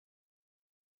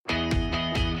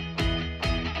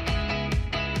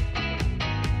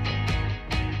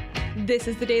This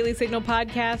is the Daily Signal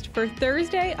podcast for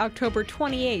Thursday, October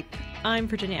 28th. I'm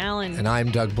Virginia Allen. And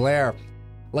I'm Doug Blair.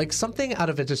 Like something out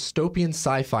of a dystopian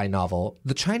sci-fi novel,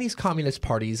 the Chinese Communist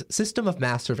Party's system of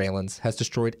mass surveillance has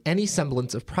destroyed any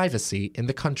semblance of privacy in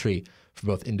the country for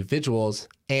both individuals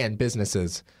and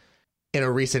businesses. In a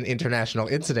recent international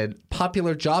incident,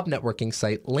 popular job networking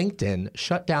site LinkedIn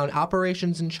shut down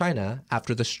operations in China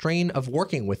after the strain of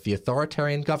working with the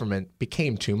authoritarian government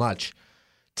became too much.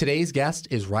 Today's guest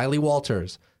is Riley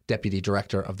Walters, Deputy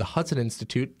Director of the Hudson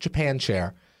Institute Japan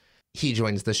Chair. He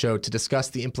joins the show to discuss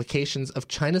the implications of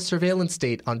China's surveillance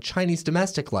state on Chinese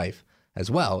domestic life,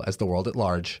 as well as the world at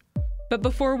large. But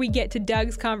before we get to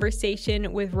Doug's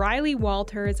conversation with Riley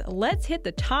Walters, let's hit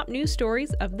the top news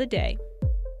stories of the day.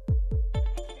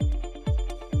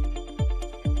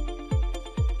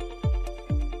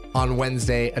 On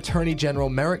Wednesday, Attorney General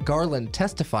Merrick Garland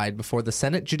testified before the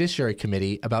Senate Judiciary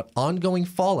Committee about ongoing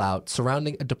fallout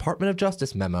surrounding a Department of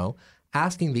Justice memo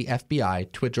asking the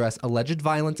FBI to address alleged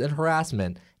violence and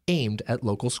harassment aimed at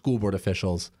local school board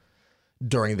officials.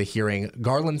 During the hearing,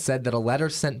 Garland said that a letter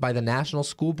sent by the National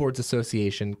School Boards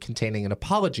Association containing an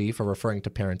apology for referring to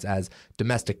parents as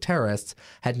domestic terrorists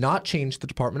had not changed the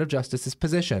Department of Justice's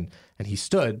position, and he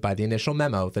stood by the initial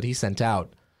memo that he sent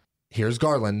out. Here's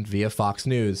Garland via Fox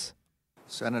News.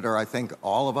 Senator, I think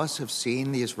all of us have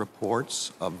seen these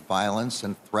reports of violence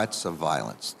and threats of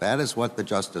violence. That is what the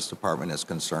Justice Department is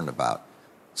concerned about.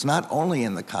 It's not only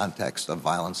in the context of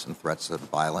violence and threats of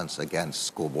violence against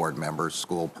school board members,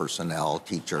 school personnel,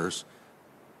 teachers,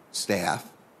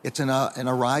 staff. It's in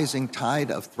a rising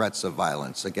tide of threats of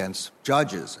violence against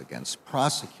judges, against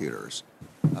prosecutors,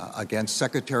 against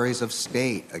secretaries of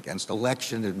state, against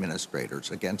election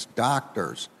administrators, against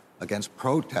doctors, against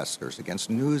protesters,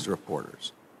 against news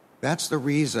reporters. That's the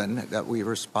reason that we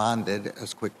responded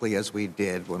as quickly as we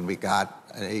did when we got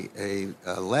a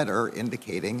letter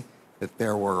indicating that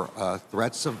there were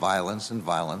threats of violence and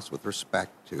violence with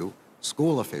respect to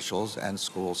school officials and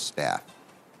school staff.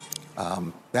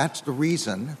 That's the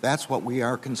reason, that's what we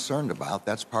are concerned about.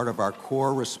 That's part of our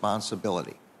core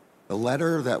responsibility. The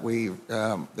letter that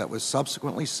that was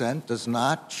subsequently sent does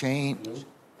not change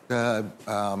the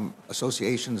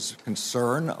association's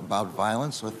concern about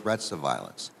violence or threats of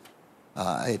violence.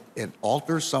 It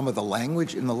alters some of the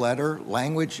language in the letter,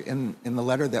 in the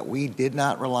letter that we did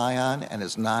not rely on and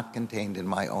is not contained in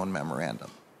my own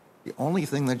memorandum. The only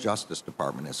thing the Justice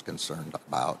Department is concerned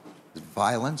about is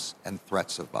violence and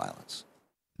threats of violence.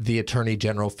 The Attorney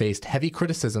General faced heavy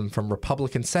criticism from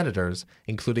Republican senators,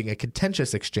 including a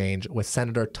contentious exchange with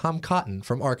Senator Tom Cotton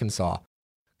from Arkansas.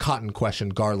 Cotton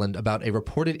questioned Garland about a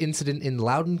reported incident in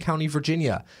Loudoun County,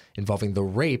 Virginia, involving the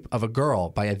rape of a girl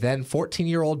by a then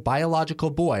 14-year-old biological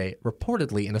boy,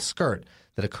 reportedly in a skirt,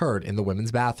 that occurred in the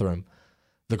women's bathroom.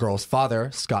 The girl's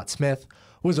father, Scott Smith,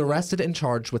 was arrested and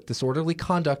charged with disorderly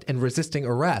conduct and resisting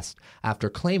arrest after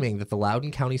claiming that the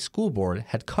Loudoun County School Board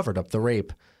had covered up the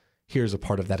rape. Here's a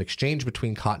part of that exchange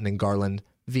between Cotton and Garland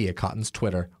via Cotton's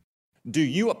Twitter. Do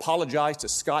you apologize to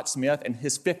Scott Smith and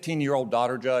his 15-year-old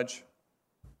daughter, Judge?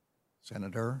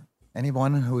 Senator,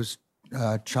 anyone whose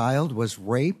child was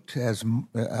raped is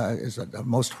the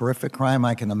most horrific crime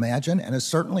I can imagine and is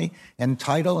certainly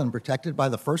entitled and protected by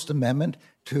the First Amendment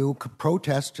to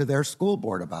protest to their school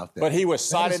board about this. But he was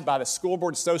cited by the School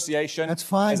Board Association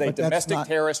as a domestic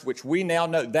terrorist, which we now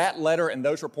know that letter and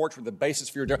those reports were the basis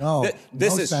for your...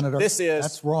 Senator,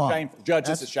 that's wrong. Shameful. Judge,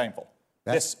 this is shameful.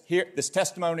 This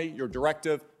testimony, your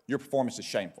directive, your performance is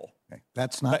shameful. Okay,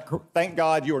 that's not... Thank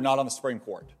God you are not on the Supreme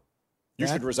Court. You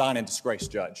should resign in disgrace,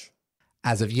 Judge.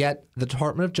 As of yet, the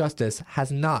Department of Justice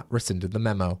has not rescinded the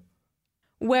memo.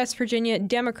 West Virginia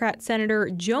Democrat Senator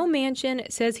Joe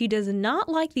Manchin says he does not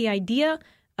like the idea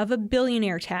of a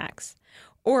billionaire tax.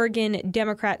 Oregon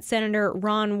Democrat Senator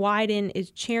Ron Wyden is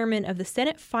chairman of the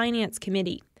Senate Finance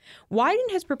Committee.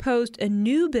 Wyden has proposed a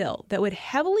new bill that would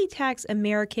heavily tax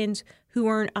Americans who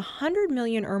earn $100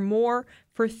 million or more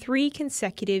for 3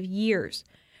 consecutive years.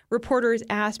 Reporters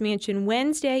asked Manchin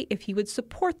Wednesday if he would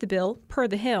support the bill, per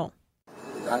The Hill.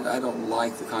 I don't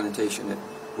like the connotation that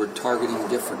we're targeting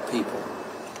different people.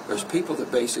 There's people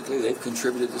that basically, they've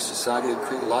contributed to society, they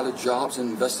create a lot of jobs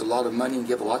and invest a lot of money and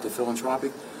give a lot to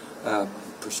philanthropic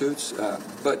pursuits.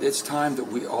 But it's time that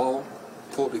we all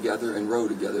pull together and row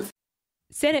together.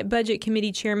 Senate Budget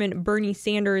Committee Chairman Bernie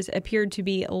Sanders appeared to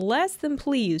be less than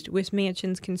pleased with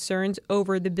Manchin's concerns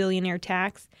over the billionaire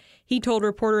tax. He told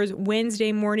reporters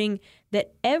Wednesday morning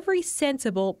that every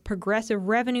sensible progressive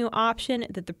revenue option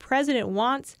that the president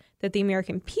wants, that the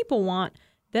American people want,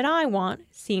 that I want,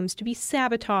 seems to be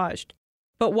sabotaged.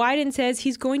 But Wyden says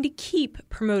he's going to keep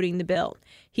promoting the bill.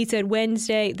 He said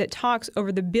Wednesday that talks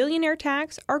over the billionaire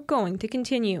tax are going to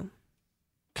continue.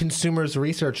 Consumers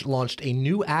Research launched a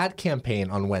new ad campaign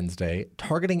on Wednesday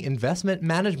targeting investment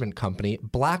management company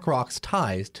BlackRock's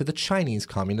ties to the Chinese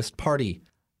Communist Party.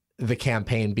 The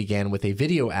campaign began with a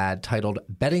video ad titled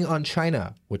Betting on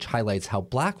China, which highlights how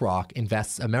BlackRock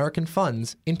invests American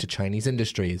funds into Chinese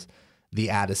industries.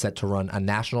 The ad is set to run on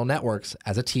national networks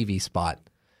as a TV spot.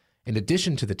 In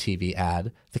addition to the TV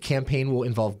ad, the campaign will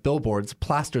involve billboards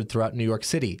plastered throughout New York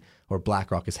City, where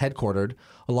BlackRock is headquartered,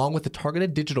 along with a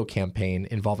targeted digital campaign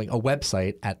involving a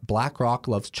website at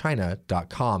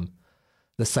blackrockloveschina.com.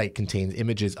 The site contains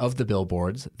images of the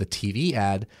billboards, the TV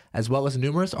ad, as well as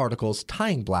numerous articles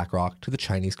tying BlackRock to the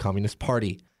Chinese Communist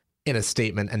Party. In a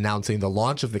statement announcing the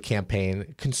launch of the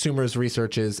campaign, Consumers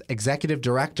Research's executive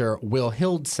director, Will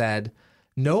Hild, said,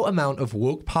 "No amount of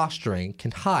woke posturing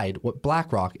can hide what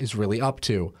BlackRock is really up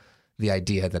to. The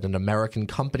idea that an American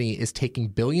company is taking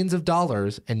billions of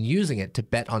dollars and using it to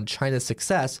bet on China's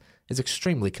success is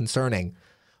extremely concerning.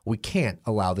 We can't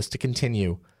allow this to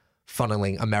continue.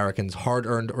 Funneling Americans'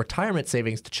 hard-earned retirement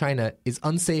savings to China is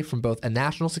unsafe from both a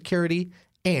national security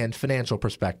and financial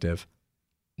perspective."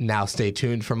 Now stay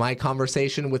tuned for my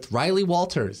conversation with Riley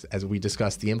Walters as we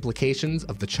discuss the implications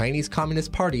of the Chinese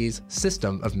Communist Party's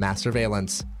system of mass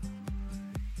surveillance.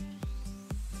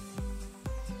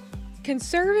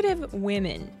 Conservative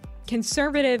women,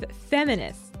 conservative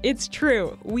feminists. It's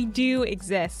true, we do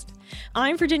exist.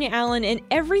 I'm Virginia Allen, and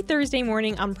every Thursday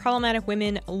morning on Problematic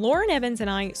Women, Lauren Evans and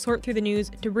I sort through the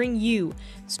news to bring you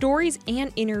stories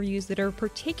and interviews that are of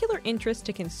particular interest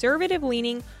to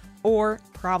conservative-leaning or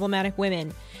problematic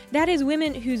women. That is,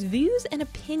 women whose views and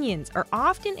opinions are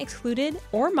often excluded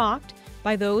or mocked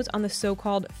by those on the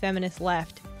so-called feminist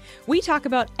left. We talk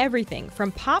about everything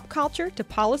from pop culture to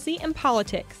policy and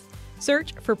politics.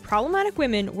 Search for Problematic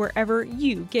Women wherever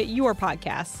you get your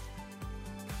podcasts.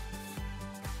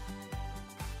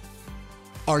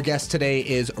 Our guest today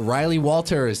is Riley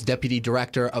Walters, Deputy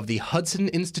Director of the Hudson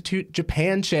Institute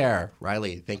Japan Chair.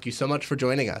 Riley, thank you so much for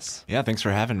joining us. Yeah, thanks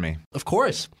for having me. Of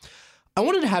course. I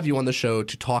wanted to have you on the show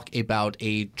to talk about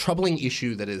a troubling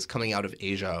issue that is coming out of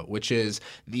Asia, which is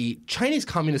the Chinese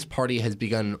Communist Party has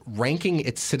begun ranking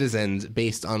its citizens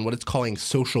based on what it's calling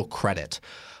social credit.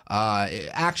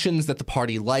 Actions that the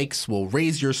party likes will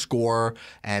raise your score,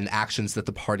 and actions that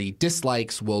the party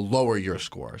dislikes will lower your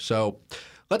score. So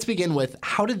let's begin with,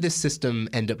 how did this system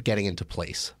end up getting into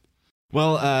place?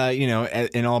 Well,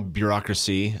 in all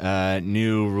bureaucracy,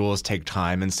 new rules take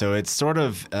time, and so it's sort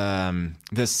of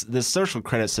this social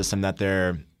credit system that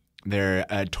they're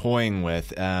toying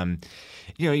with.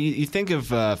 You think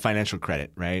of financial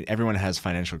credit, right? Everyone has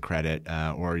financial credit,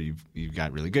 or you've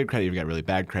got really good credit, you've got really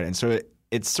bad credit, and so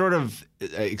it's sort of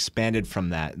expanded from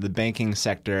that. The banking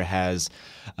sector has,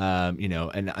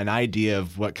 an idea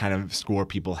of what kind of score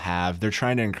people have. They're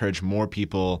trying to encourage more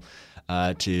people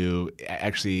to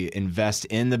actually invest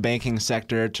in the banking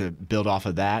sector to build off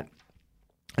of that.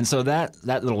 And so that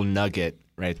little nugget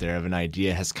right there of an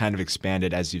idea has kind of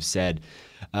expanded, as you've said,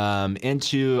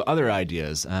 into other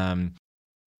ideas.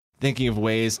 Thinking of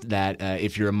ways that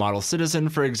if you're a model citizen,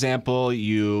 for example,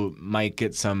 you might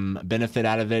get some benefit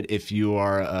out of it if you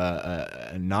are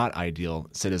a not ideal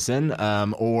citizen,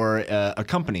 or a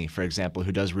company, for example,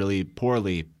 who does really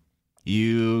poorly,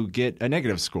 you get a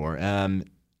negative score.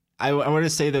 I want to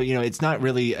say, though, it's not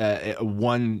really a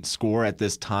one score at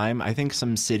this time. I think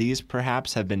some cities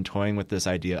perhaps have been toying with this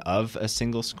idea of a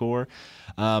single score,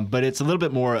 but it's a little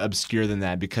bit more obscure than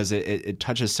that because it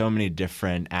touches so many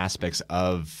different aspects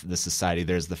of the society.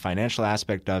 There's the financial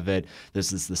aspect of it. There's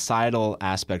the societal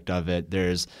aspect of it.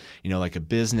 There's, like a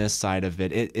business side of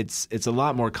it. It's a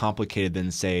lot more complicated than,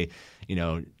 say,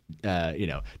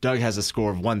 Doug has a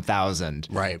score of 1,000,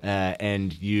 right?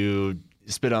 And you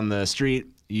spit on the street,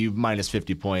 you minus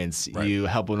 50 points. Right. You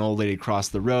help an old lady cross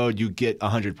the road, you get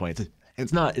 100 points.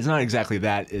 It's not exactly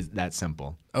that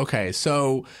simple. Okay,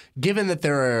 so given that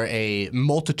there are a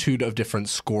multitude of different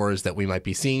scores that we might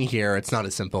be seeing here, it's not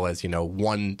as simple as,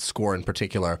 one score in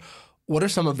particular. What are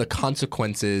some of the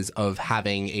consequences of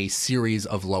having a series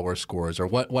of lower scores, or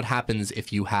what happens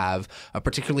if you have a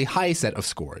particularly high set of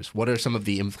scores? What are some of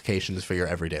the implications for your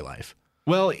everyday life?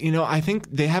 Well, I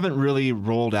think they haven't really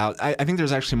rolled out. I think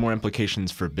there's actually more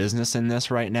implications for business in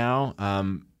this right now.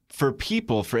 For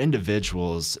people, for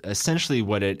individuals, essentially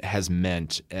what it has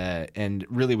meant, and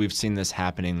really we've seen this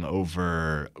happening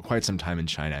over quite some time in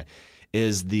China,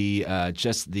 is the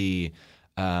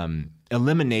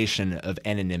elimination of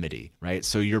anonymity, right?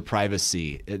 So your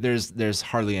privacy, there's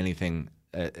hardly anything.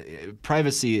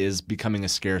 Privacy is becoming a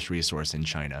scarce resource in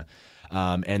China.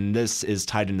 And this is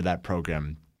tied into that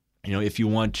program. If you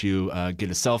want to get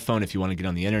a cell phone, if you want to get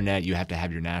on the internet, you have to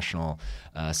have your national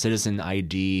citizen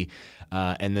ID.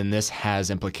 And then this has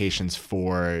implications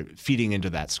for feeding into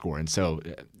that score. And so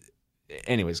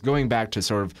anyways, going back to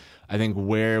sort of, I think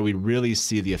where we really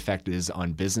see the effect is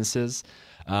on businesses.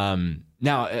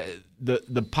 Now,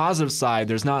 the positive side,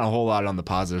 there's not a whole lot on the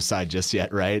positive side just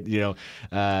yet, right?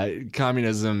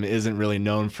 Communism isn't really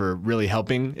known for really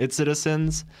helping its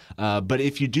citizens. But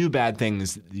if you do bad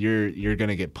things, you're going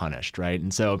to get punished, right?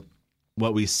 And so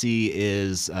what we see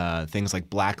is things like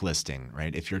blacklisting,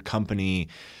 right? If your company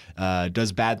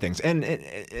does bad things,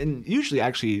 and usually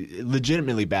actually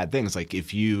legitimately bad things, like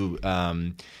if you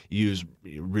use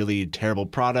really terrible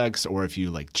products, or if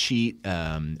you cheat,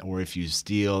 or if you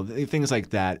steal, things like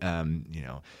that,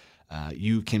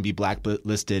 you can be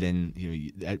blacklisted, and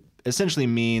that essentially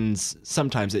means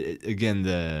sometimes, again,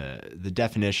 the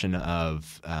definition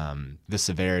of the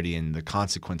severity and the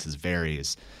consequences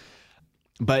varies.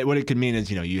 But what it could mean is,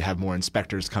 you have more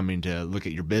inspectors coming to look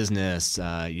at your business.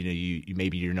 You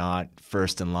maybe you're not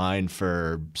first in line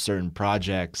for certain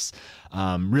projects.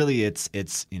 Really, it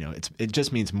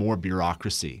just means more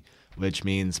bureaucracy, which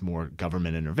means more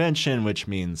government intervention, which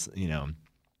means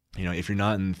if you're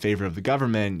not in favor of the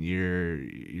government, you're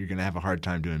going to have a hard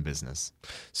time doing business.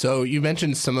 So you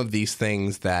mentioned some of these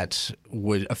things that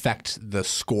would affect the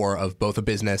score of both a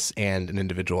business and an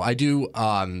individual. I do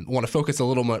want to focus a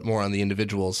little bit more on the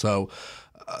individual. So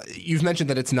you've mentioned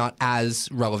that it's not as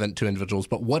relevant to individuals,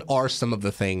 but what are some of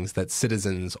the things that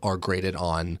citizens are graded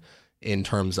on in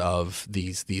terms of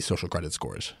these social credit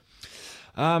scores?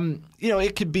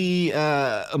 It could be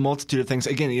a multitude of things.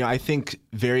 Again, I think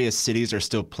various cities are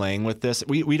still playing with this.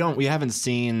 We haven't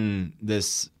seen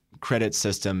this credit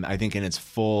system, I think, in its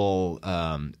full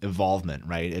involvement,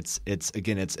 right? It's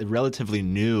a relatively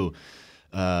new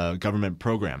government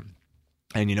program.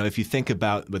 And, if you think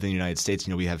about within the United States,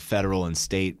 we have federal and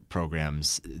state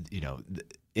programs.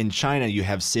 In China, you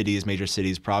have cities, major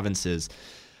cities, provinces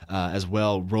as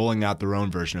well, rolling out their own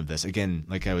version of this. Again,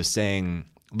 like I was saying,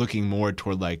 looking more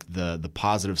toward the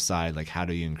positive side, like how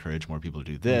do you encourage more people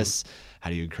to do this? How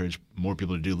do you encourage more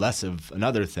people to do less of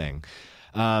another thing?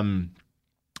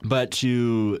 But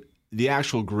to the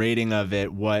actual grading of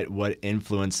it, what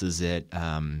influences it?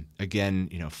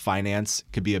 Again, finance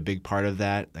could be a big part of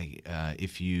that.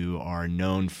 If you are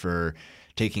known for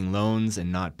taking loans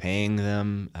and not paying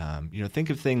them, think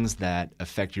of things that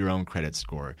affect your own credit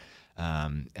score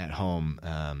at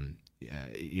home.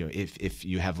 If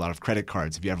you have a lot of credit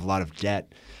cards, if you have a lot of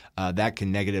debt, that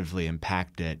can negatively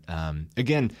impact it. I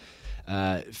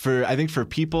think for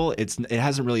people, it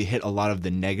hasn't really hit a lot of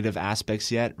the negative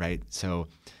aspects yet, right? So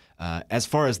as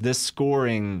far as this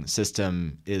scoring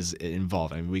system is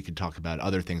involved, we could talk about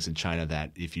other things in China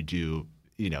that if you do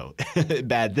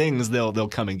bad things, they'll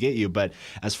come and get you. But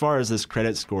as far as this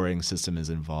credit scoring system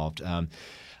is involved,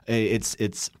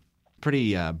 it's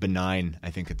pretty benign, I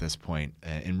think, at this point,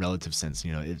 in relative sense.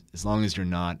 As long as you're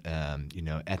not,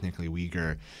 ethnically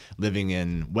Uyghur living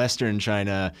in Western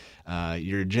China,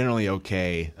 you're generally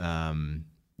okay.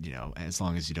 As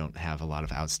long as you don't have a lot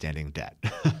of outstanding debt.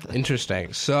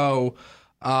 Interesting. So,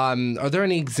 are there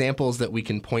any examples that we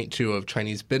can point to of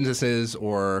Chinese businesses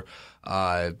or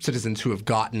citizens who have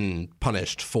gotten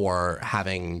punished for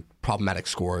having problematic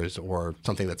scores or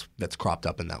something that's cropped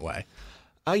up in that way?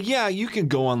 Yeah, you can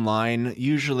go online.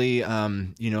 Usually,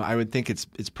 I would think it's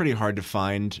pretty hard to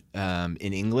find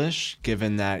in English,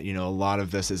 given that, a lot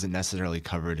of this isn't necessarily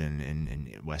covered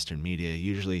in Western media.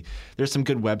 Usually, there's some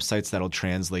good websites that'll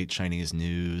translate Chinese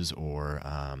news or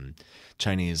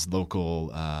Chinese local,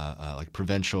 like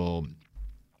provincial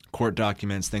court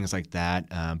documents, things like that.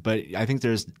 But I think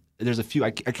there's a few.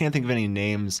 I can't think of any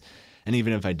names. And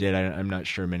even if I did, I'm not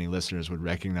sure many listeners would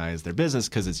recognize their business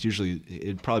because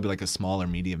it'd probably be like a small or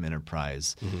medium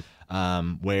enterprise,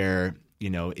 where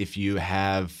if you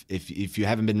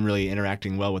haven't been really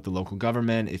interacting well with the local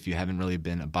government, if you haven't really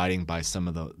been abiding by some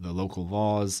of the local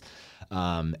laws,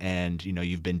 and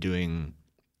you've been doing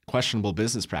questionable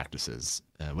business practices,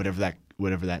 whatever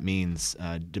that means,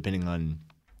 depending on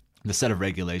the set of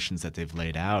regulations that they've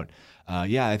laid out.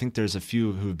 I think there's a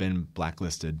few who've been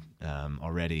blacklisted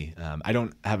already. I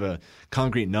don't have a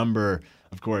concrete number,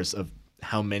 of course, of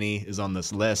how many is on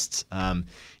this list.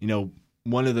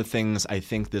 One of the things I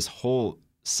think this whole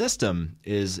system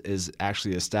is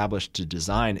actually established to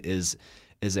design is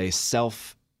a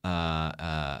self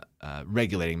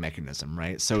regulating mechanism,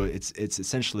 right? So it's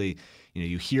essentially,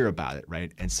 you hear about it,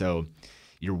 right? And so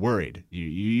you're worried.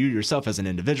 You yourself as an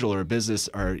individual or a business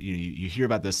you hear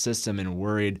about this system and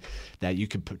worried that you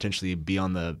could potentially be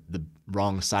on the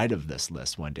wrong side of this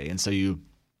list one day. And so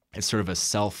it's sort of a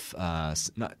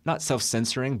not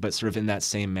self-censoring, but sort of in that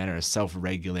same manner, a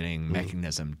self-regulating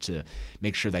mechanism to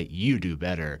make sure that you do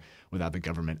better without the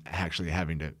government actually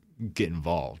having to get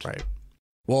involved. Right.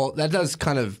 Well, that does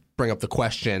kind of bring up the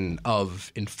question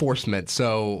of enforcement.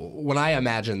 So when I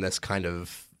imagine this kind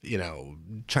of,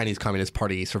 Chinese Communist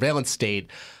Party surveillance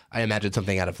state, I imagine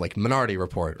something out of like Minority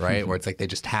Report, right? Where it's like they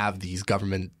just have these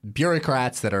government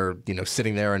bureaucrats that are,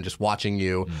 sitting there and just watching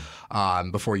you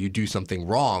before you do something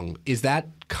wrong. Is that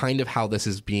kind of how this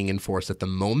is being enforced at the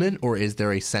moment? Or is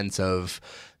there a sense of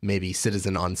maybe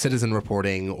citizen on citizen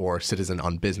reporting or citizen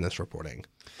on business reporting?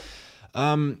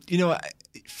 For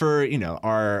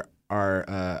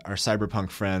our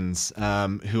cyberpunk friends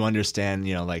who understand,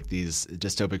 like these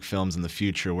dystopic films in the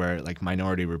future where like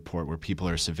Minority Report, where people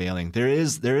are surveilling, there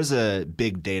is a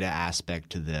big data aspect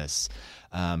to this,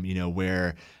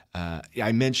 where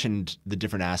I mentioned the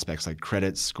different aspects like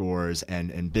credit scores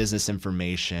and business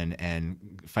information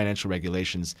and financial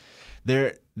regulations.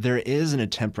 There is an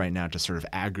attempt right now to sort of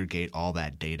aggregate all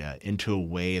that data into a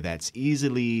way that's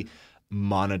easily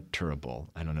monitorable.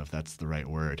 I don't know if that's the right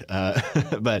word,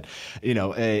 but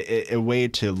a way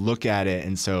to look at it,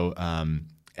 and so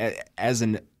as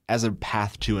a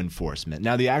path to enforcement.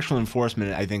 Now, the actual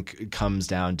enforcement, I think, comes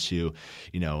down to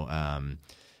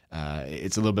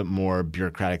it's a little bit more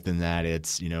bureaucratic than that.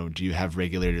 It's do you have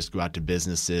regulators go out to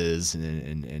businesses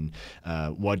and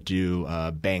what do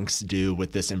banks do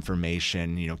with this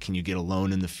information? Can you get a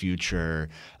loan in the future?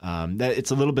 That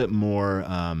it's a little bit more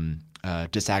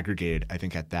disaggregated, I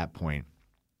think, at that point.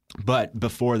 But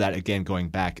before that, again, going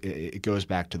back, it goes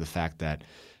back to the fact that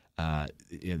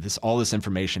all this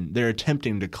information, they're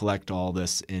attempting to collect all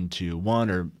this into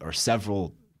one or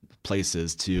several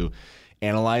places to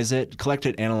analyze it, collect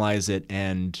it, analyze it,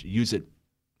 and use it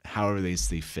however they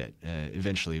see fit,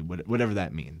 eventually, whatever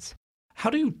that means. How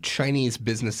do Chinese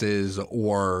businesses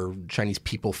or Chinese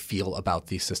people feel about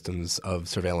these systems of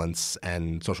surveillance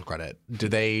and social credit? Do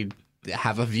they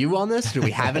have a view on this? Do we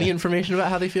have any information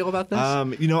about how they feel about this?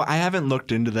 I haven't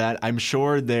looked into that. I'm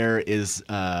sure there is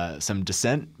some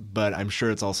dissent, but I'm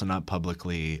sure it's also not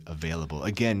publicly available.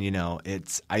 Again,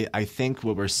 I think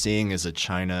what we're seeing is a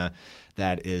China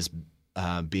that is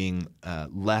being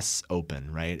less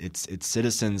open, right? Its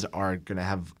citizens are going to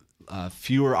have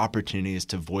fewer opportunities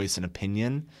to voice an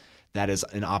opinion that is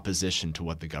in opposition to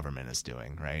what the government is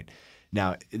doing, right?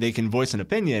 Now, they can voice an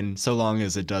opinion so long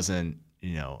as it doesn't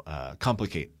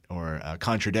complicate or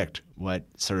contradict what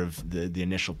sort of the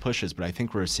initial pushes. But I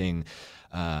think we're seeing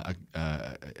a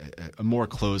more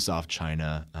closed-off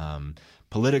China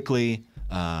politically,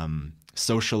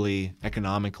 socially,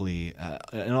 economically,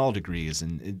 in all degrees.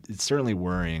 And it's certainly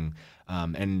worrying.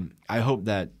 And I hope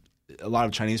that a lot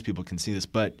of Chinese people can see this.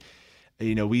 But,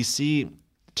 we see,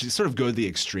 to sort of go to the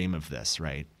extreme of this,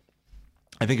 right?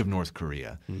 I think of North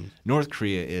Korea. North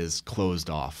Korea is closed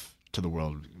off to the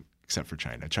world except for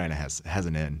China. China has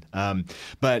an in.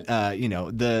 But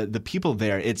the people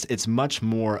there, it's much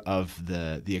more of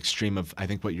the extreme of, I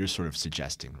think, what you're sort of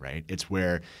suggesting, right? It's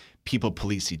where people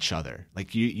police each other.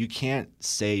 Like you can't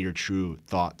say your true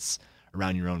thoughts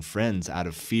around your own friends out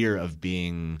of fear of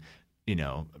being,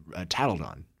 tattled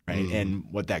on, right? And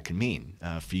what that could mean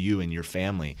for you and your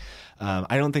family.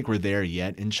 I don't think we're there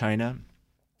yet in China.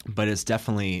 But it's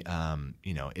definitely,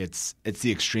 it's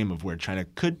the extreme of where China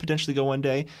could potentially go one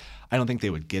day. I don't think they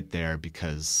would get there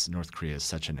because North Korea is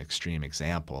such an extreme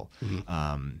example.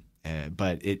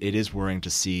 But it is worrying to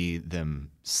see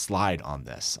them slide on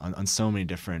this on so many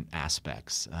different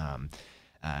aspects.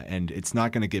 And it's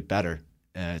not going to get better.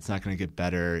 It's not going to get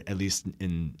better, at least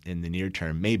in the near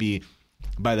term. Maybe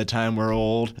by the time we're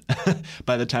old,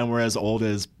 by the time we're as old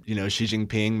as Xi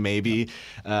Jinping, maybe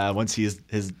once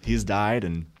he's died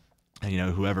and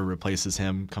whoever replaces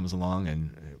him comes along,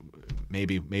 and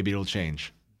maybe it'll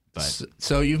change. But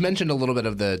so you've mentioned a little bit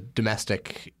of the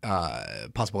domestic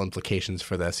possible implications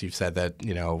for this. You've said that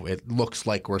it looks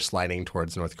like we're sliding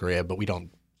towards North Korea, but we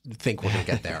don't think we're going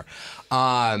to get there.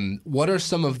 What are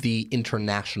some of the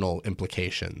international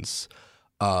implications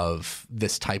of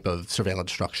this type of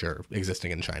surveillance structure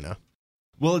existing in China?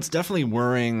 Well, it's definitely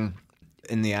worrying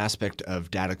in the aspect of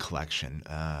data collection.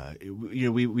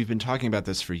 We've been talking about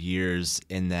this for years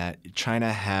in that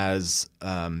China has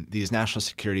these national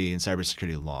security and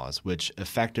cybersecurity laws, which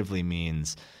effectively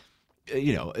means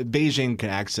Beijing can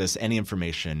access any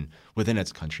information within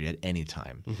its country at any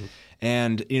time.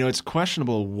 And, it's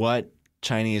questionable what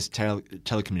Chinese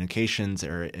telecommunications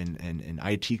or and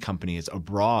IT companies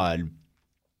abroad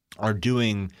are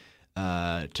doing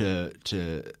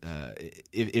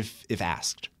if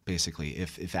asked, basically,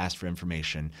 if asked for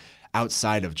information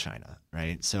outside of China,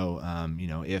 right? So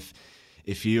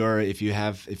if you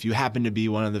happen to be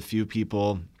one of the few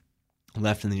people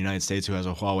left in the United States who has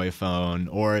a Huawei phone,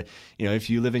 or if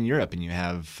you live in Europe and you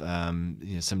have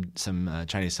some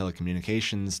Chinese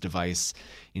telecommunications device,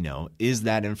 is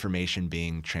that information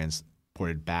being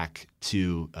transported back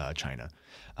to China?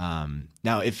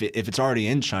 Now, if it's already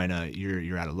in China,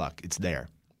 you're out of luck. It's there.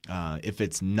 If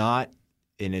it's not,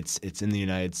 and it's in the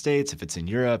United States, if it's in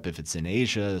Europe, if it's in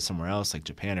Asia, somewhere else like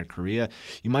Japan or Korea,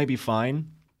 you might be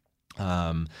fine.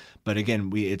 But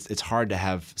again, it's hard to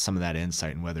have some of that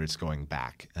insight in whether it's going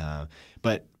back.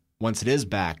 But once it is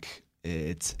back,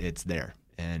 it's there,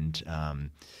 and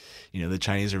the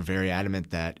Chinese are very adamant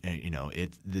that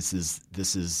this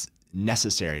is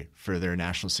necessary for their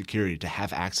national security to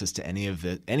have access to any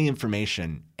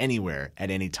information anywhere at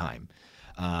any time.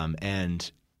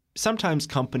 And sometimes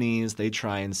companies, they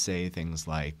try and say things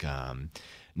like,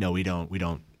 no, we don't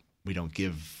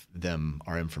give them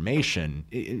our information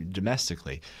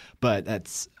domestically, but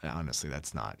that's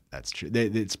true.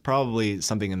 It's probably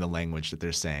something in the language that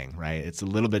they're saying, right? It's a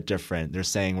little bit different. They're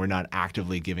saying we're not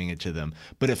actively giving it to them,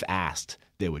 but if asked,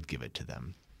 they would give it to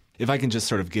them. If I can just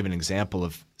sort of give an example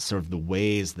of sort of the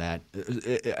ways that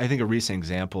I think a recent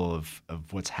example of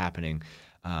what's happening.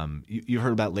 You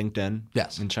heard about LinkedIn?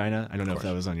 Yes. In China? I don't know if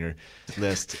that was on your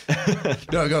list.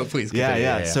 No, go, please.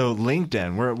 Yeah. So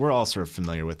LinkedIn, we're all sort of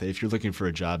familiar with it. If you're looking for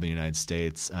a job in the United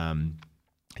States,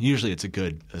 usually it's a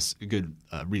good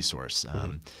resource.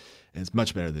 It's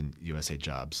much better than USA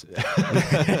Jobs.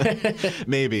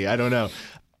 Maybe, I don't know.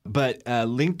 But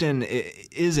LinkedIn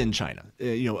is in China.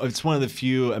 It's one of the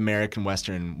few American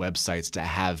Western websites to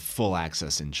have full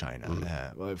access in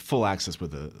China. Full access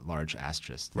with a large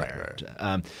asterisk there.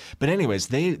 Right. But anyways,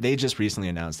 they just recently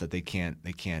announced that they can't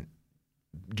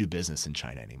do business in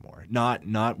China anymore.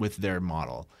 Not with their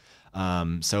model.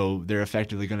 So they're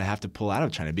effectively going to have to pull out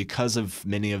of China because of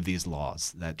many of these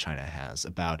laws that China has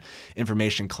about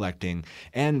information collecting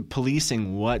and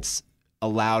policing what's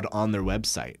allowed on their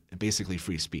website, basically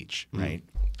free speech, right?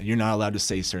 You're not allowed to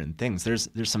say certain things. There's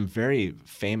some very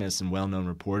famous and well-known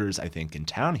reporters, I think, in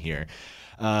town here,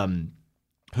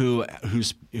 who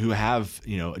have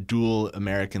a dual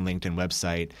American LinkedIn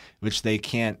website, which they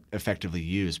can't effectively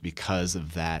use because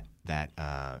of that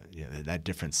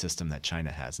different system that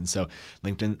China has. And so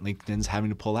LinkedIn's having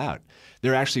to pull out.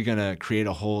 They're actually going to create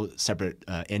a whole separate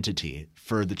entity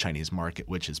for the Chinese market,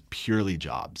 which is purely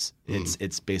jobs.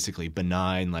 It's basically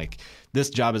benign, like this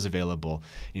job is available,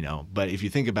 but if you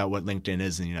think about what LinkedIn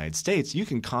is in the United States, you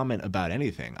can comment about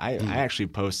anything. I actually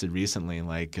posted recently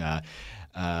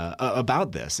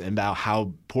about this and about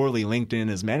how poorly LinkedIn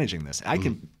is managing this. I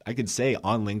could say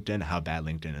on LinkedIn how bad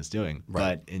LinkedIn is doing,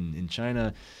 but in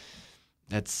China,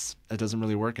 that doesn't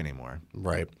really work anymore.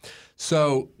 Right.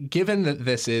 So given that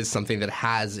this is something that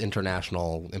has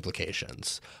international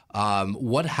implications,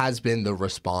 what has been the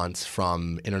response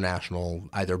from international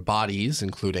either bodies,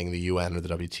 including the UN or the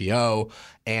WTO,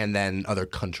 and then other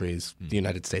countries, the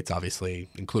United States obviously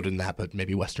included in that, but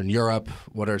maybe Western Europe?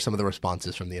 What are some of the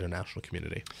responses from the international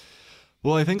community?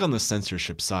 Well, I think on the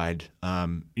censorship side,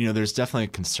 there's definitely a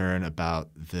concern about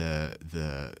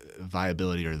the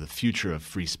viability or the future of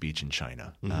free speech in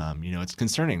China. It's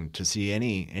concerning to see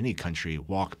any country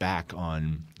walk back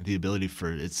on the ability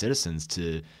for its citizens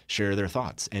to share their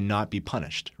thoughts and not be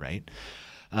punished, right?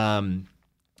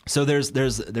 So there's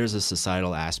a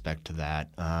societal aspect to that.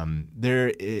 There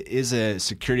is a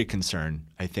security concern,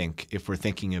 I think, if we're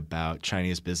thinking about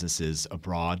Chinese businesses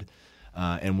abroad.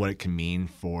 And what it can mean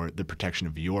for the protection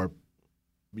of your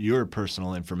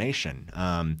personal information.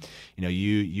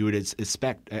 You would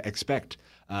expect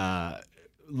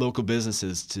local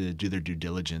businesses to do their due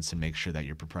diligence and make sure that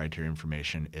your proprietary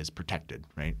information is protected,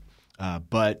 right?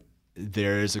 But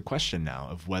there is a question now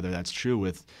of whether that's true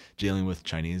with dealing with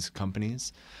Chinese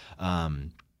companies.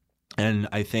 And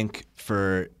I think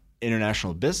for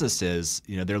international businesses,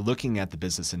 they're looking at the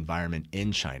business environment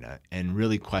in China and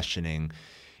really questioning.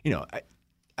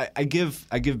 I give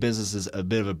businesses a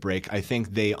bit of a break. I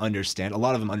think they understand. A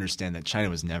lot of them understand that China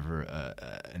was never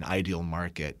an ideal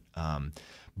market,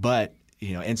 but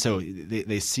and so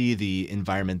they see the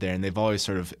environment there, and they've always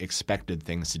sort of expected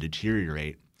things to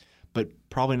deteriorate, but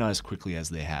probably not as quickly as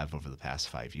they have over the past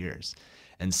 5 years.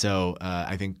 And so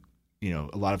I think a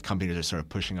lot of companies are sort of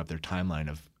pushing up their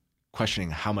timeline of questioning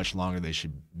how much longer they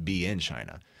should be in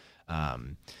China.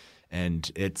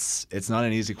 And it's not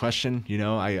an easy question.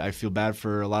 I feel bad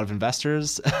for a lot of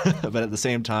investors, but at the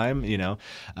same time,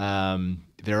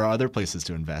 there are other places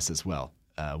to invest as well.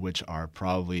 which are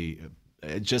probably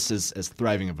just as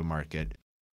thriving of a market.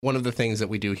 One of the things that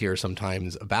we do hear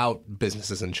sometimes about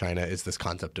businesses in China is this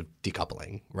concept of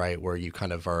decoupling, right? Where you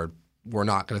kind of we're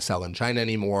not going to sell in China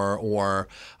anymore, or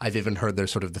I've even heard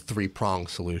there's sort of the three-prong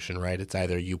solution, right? It's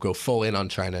either you go full in on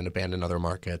China and abandon other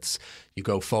markets, you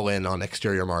go full in on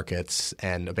exterior markets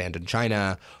and abandon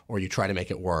China, or you try to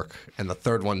make it work. And the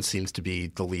third one seems to be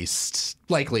the least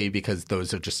likely because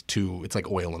those are just it's like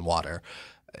oil and water.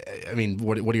 I mean,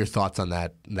 what are your thoughts on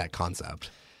that concept?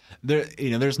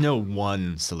 There's no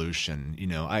one solution.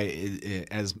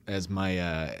 As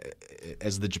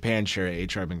the Japan chair,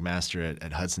 H.R. McMaster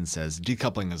at Hudson says,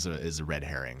 decoupling is a red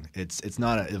herring. It's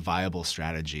not a viable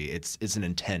strategy. It's an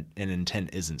intent, and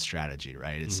intent isn't strategy,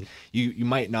 right? It's you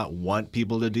might not want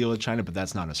people to deal with China, but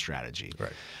that's not a strategy.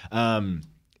 Right.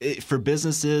 For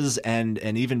businesses and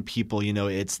even people,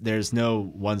 there's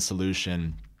no one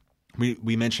solution.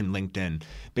 We mentioned LinkedIn.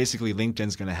 Basically,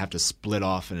 LinkedIn's going to have to split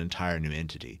off an entire new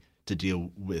entity to deal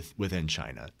with within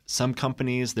China. Some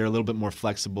companies, they're a little bit more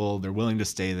flexible. They're willing to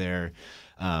stay there.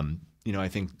 I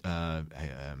think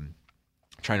I'm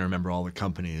trying to remember all the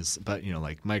companies, but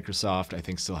like Microsoft, I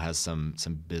think still has some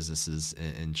businesses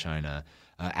in China.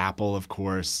 Apple, of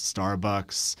course,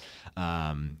 Starbucks,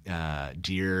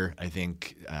 Deere, I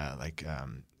think,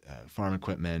 farm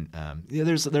equipment.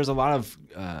 There's a lot of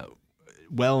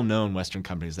well-known Western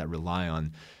companies that rely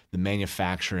on the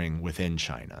manufacturing within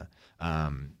China.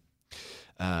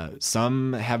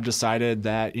 Some have decided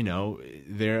that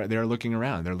they're looking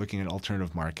around. They're looking at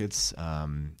alternative markets.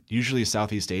 Usually,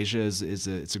 Southeast Asia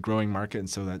it's a growing market, and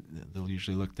so that they'll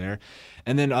usually look there.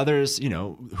 And then others,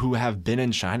 who have been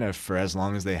in China for as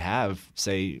long as they have,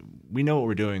 say, we know what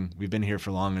we're doing. We've been here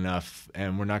for long enough,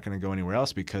 and we're not going to go anywhere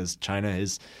else because China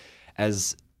is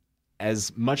as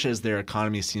much as their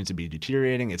economy seems to be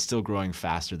deteriorating, it's still growing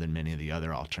faster than many of the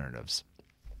other alternatives,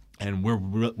 and we're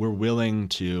willing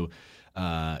to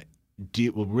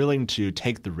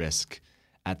take the risk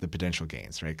at the potential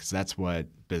gains, right? Because that's what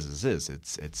business is.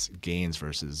 It's gains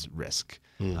versus risk,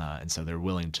 and so they're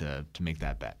willing to make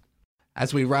that bet.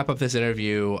 As we wrap up this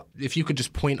interview, if you could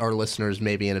just point our listeners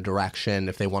maybe in a direction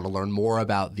if they want to learn more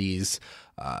about these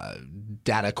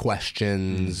data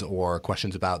questions or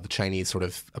questions about the Chinese sort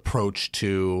of approach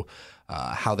to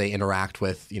how they interact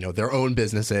with their own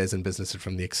businesses and businesses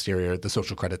from the exterior, the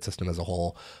social credit system as a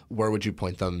whole, where would you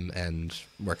point them and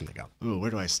where can they go? Ooh, where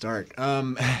do I start?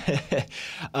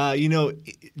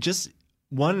 Just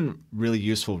one really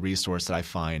useful resource that I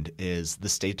find is the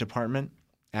State Department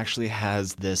actually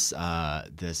has this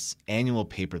annual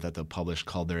paper that they'll publish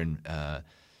called their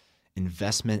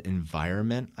Investment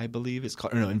Environment, I believe it's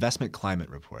called, or no, Investment Climate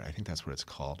Report. I think that's what it's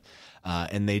called.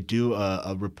 And they do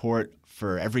a report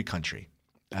for every country.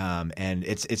 And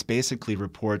it's basically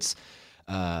reports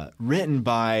written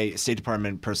by State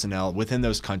Department personnel within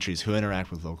those countries who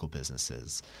interact with local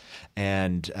businesses.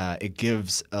 And it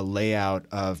gives a layout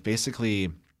of basically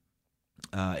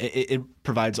it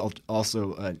provides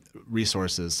also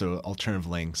resources, so alternative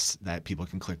links that people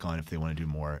can click on if they want to do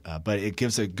more. But it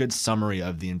gives a good summary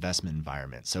of the investment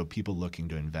environment, so people looking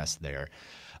to invest there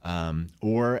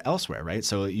or elsewhere, right?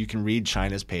 So you can read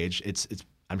China's page.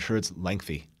 I'm sure it's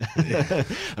lengthy.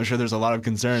 I'm sure there's a lot of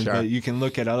concerns, but you can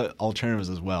look at other alternatives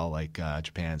as well, like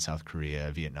Japan, South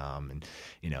Korea, Vietnam, and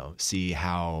see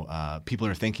how people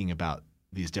are thinking about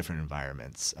these different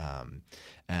environments.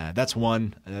 That's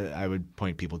one I would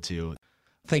point people to.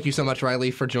 Thank you so much, Riley,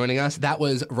 for joining us. That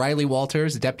was Riley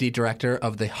Walters, Deputy Director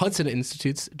of the Hudson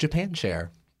Institute's Japan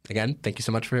Chair. Again, thank you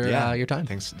so much for your time.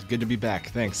 Thanks. It's good to be back.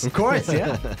 Thanks. Of course,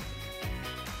 yeah.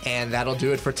 And that'll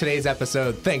do it for today's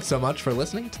episode. Thanks so much for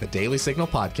listening to the Daily Signal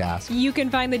Podcast. You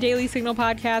can find the Daily Signal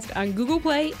Podcast on Google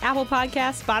Play, Apple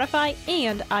Podcasts, Spotify,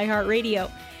 and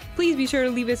iHeartRadio. Please be sure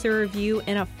to leave us a review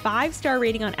and a 5-star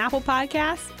rating on Apple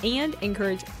Podcasts and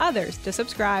encourage others to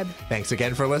subscribe. Thanks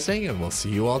again for listening, and we'll see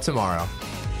you all tomorrow.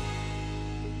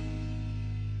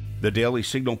 The Daily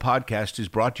Signal Podcast is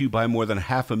brought to you by more than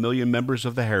 500,000 members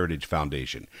of the Heritage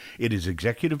Foundation. It is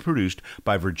executive produced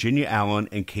by Virginia Allen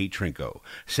and Kate Trinko.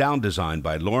 Sound designed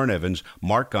by Lauren Evans,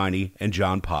 Mark Guiney, and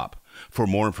John Popp. For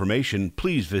more information,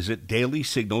 please visit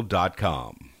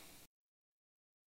dailysignal.com.